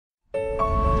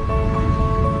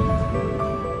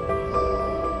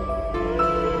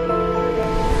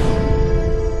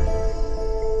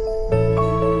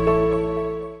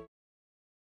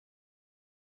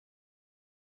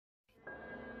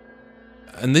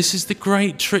And this is the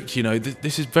great trick, you know,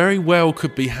 this is very well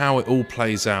could be how it all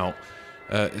plays out,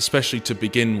 especially to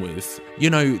begin with. You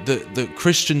know, that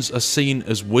Christians are seen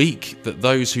as weak, that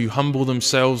those who humble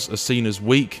themselves are seen as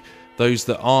weak, those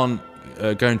that aren't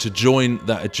going to join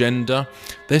that agenda,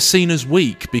 they're seen as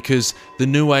weak because the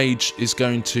New Age is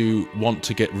going to want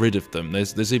to get rid of them.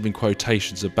 There's even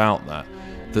quotations about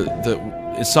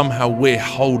that somehow we're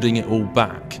holding it all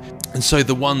back. And so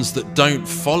the ones that don't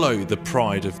follow the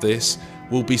pride of this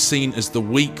will be seen as the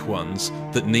weak ones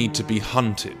that need to be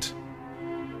hunted.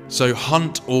 So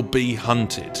hunt or be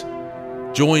hunted.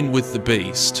 Join with the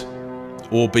beast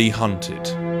or be hunted.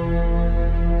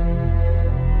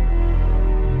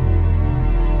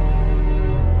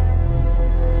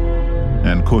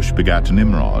 And Cush begat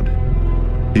Nimrod.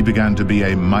 He began to be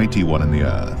a mighty one in the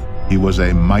earth. He was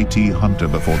a mighty hunter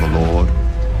before the Lord.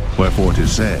 Wherefore it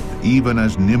is said, even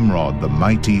as Nimrod, the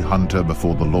mighty hunter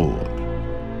before the Lord.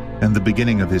 And the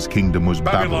beginning of his kingdom was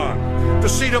Babylon, the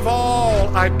seat of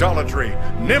all idolatry.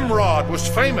 Nimrod was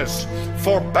famous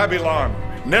for Babylon.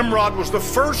 Nimrod was the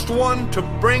first one to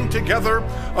bring together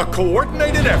a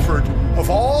coordinated effort of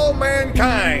all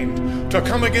mankind to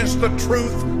come against the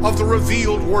truth of the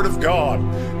revealed Word of God.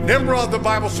 Nimrod, the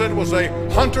Bible said, was a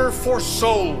hunter for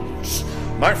souls.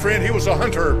 My friend, he was a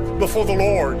hunter before the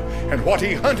Lord, and what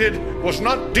he hunted was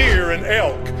not deer and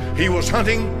elk. He was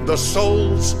hunting the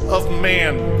souls of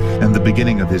men. And the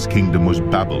beginning of his kingdom was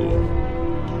Babel.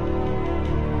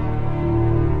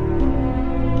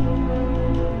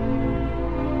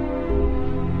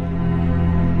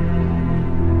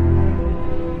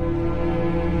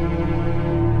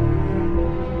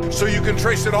 So you can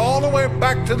trace it all the way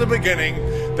back to the beginning,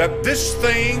 that this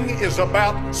thing is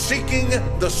about seeking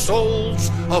the souls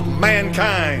of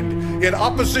mankind in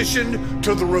opposition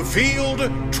to the revealed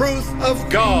truth of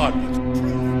God.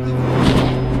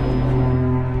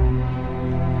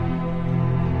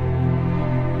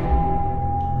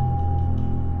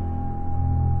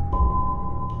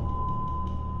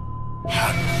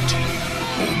 Hunt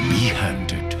or be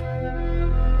hunted.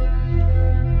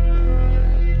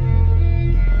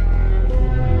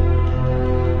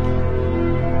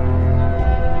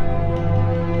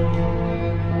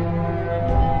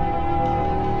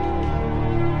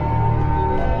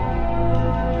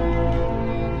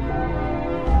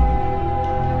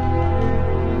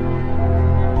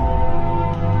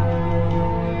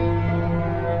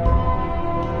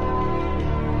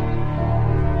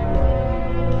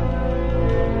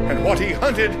 What he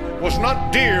hunted was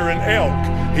not deer and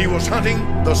elk. He was hunting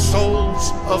the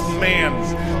souls of men.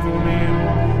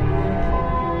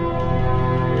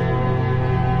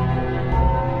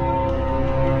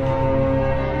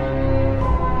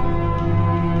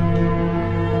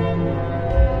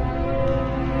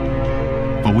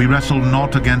 For we wrestle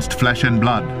not against flesh and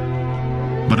blood,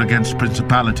 but against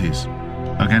principalities,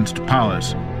 against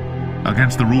powers,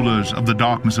 against the rulers of the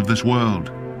darkness of this world,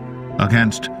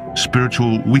 against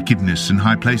spiritual wickedness in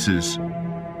high places.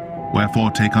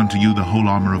 Wherefore take unto you the whole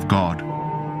armor of God,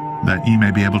 that ye may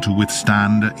be able to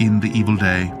withstand in the evil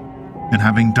day, and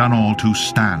having done all to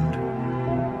stand.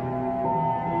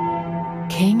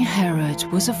 King Herod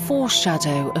was a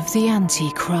foreshadow of the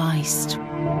Antichrist.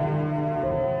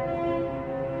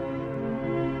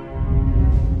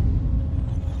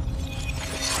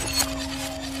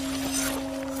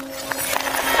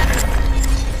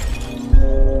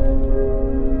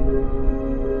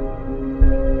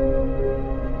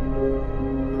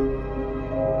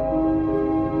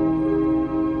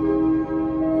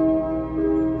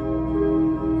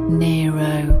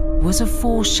 Nero was a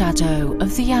foreshadow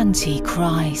of the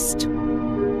Antichrist.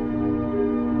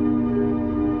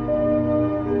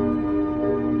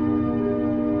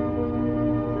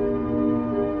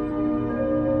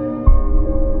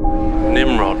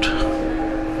 Nimrod,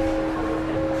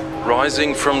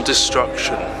 rising from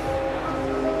destruction.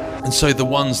 And so the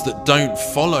ones that don't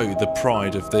follow the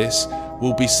pride of this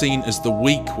will be seen as the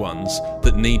weak ones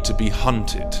that need to be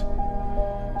hunted.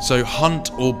 So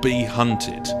hunt or be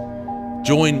hunted.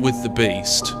 Join with the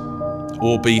beast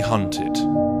or be hunted.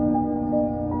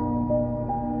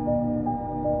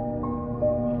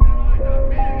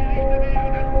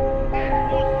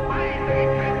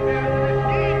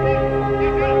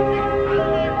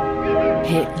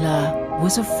 Hitler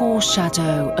was a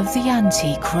foreshadow of the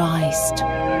Antichrist.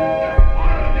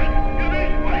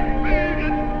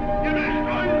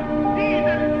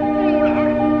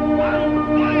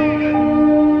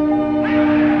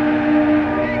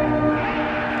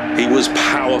 He was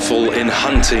powerful in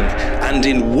hunting and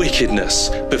in wickedness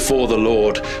before the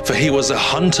Lord, for he was a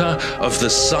hunter of the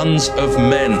sons of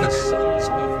men.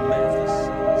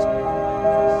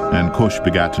 And Cush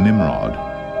begat Nimrod.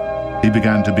 He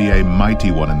began to be a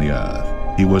mighty one in the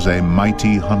earth. He was a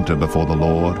mighty hunter before the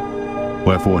Lord.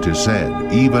 Wherefore it is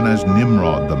said, even as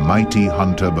Nimrod, the mighty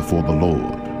hunter before the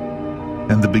Lord.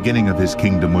 And the beginning of his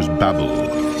kingdom was Babel,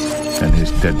 and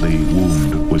his deadly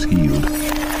wound was healed.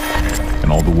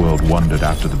 And all the world wondered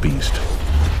after the beast.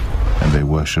 And they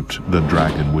worshipped the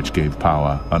dragon which gave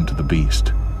power unto the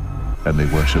beast. And they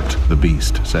worshipped the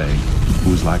beast, saying,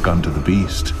 Who is like unto the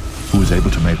beast? Who is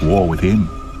able to make war with him?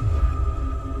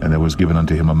 And there was given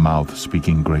unto him a mouth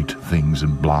speaking great things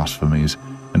and blasphemies,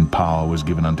 and power was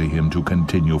given unto him to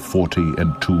continue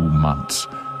 42 months.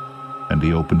 And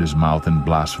he opened his mouth in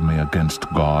blasphemy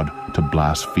against God, to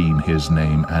blaspheme his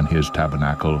name and his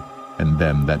tabernacle, and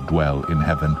them that dwell in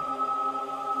heaven.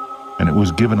 And it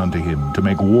was given unto him to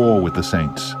make war with the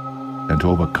saints, and to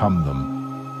overcome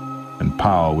them. And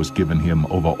power was given him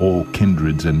over all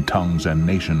kindreds and tongues and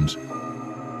nations.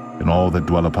 And all that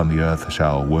dwell upon the earth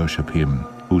shall worship him,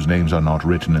 whose names are not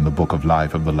written in the book of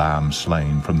life of the Lamb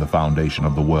slain from the foundation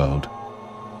of the world.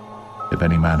 If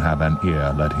any man have an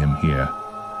ear, let him hear.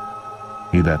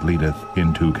 He that leadeth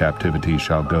into captivity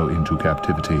shall go into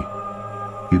captivity.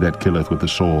 He that killeth with the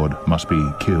sword must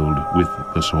be killed with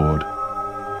the sword.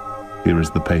 Here is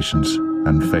the patience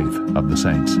and faith of the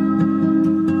saints.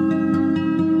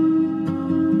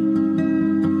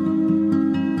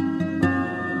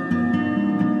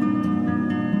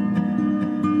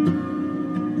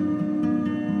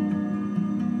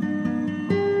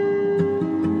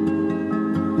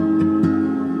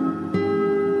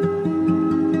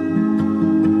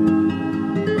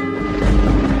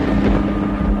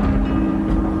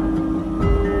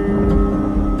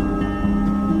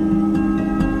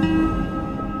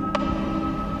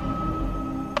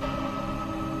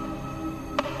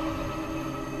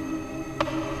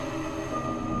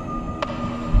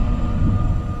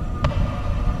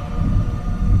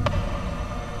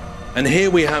 And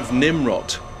here we have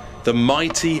Nimrod, the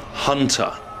mighty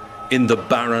hunter in the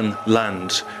barren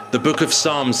land. The book of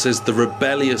Psalms says the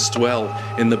rebellious dwell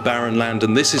in the barren land,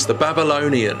 and this is the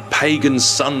Babylonian pagan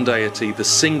sun deity, the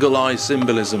single-eye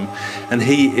symbolism, and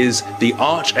he is the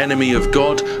arch enemy of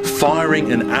God,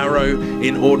 firing an arrow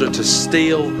in order to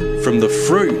steal from the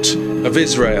fruit of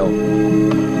Israel,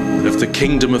 of the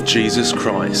kingdom of Jesus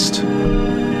Christ.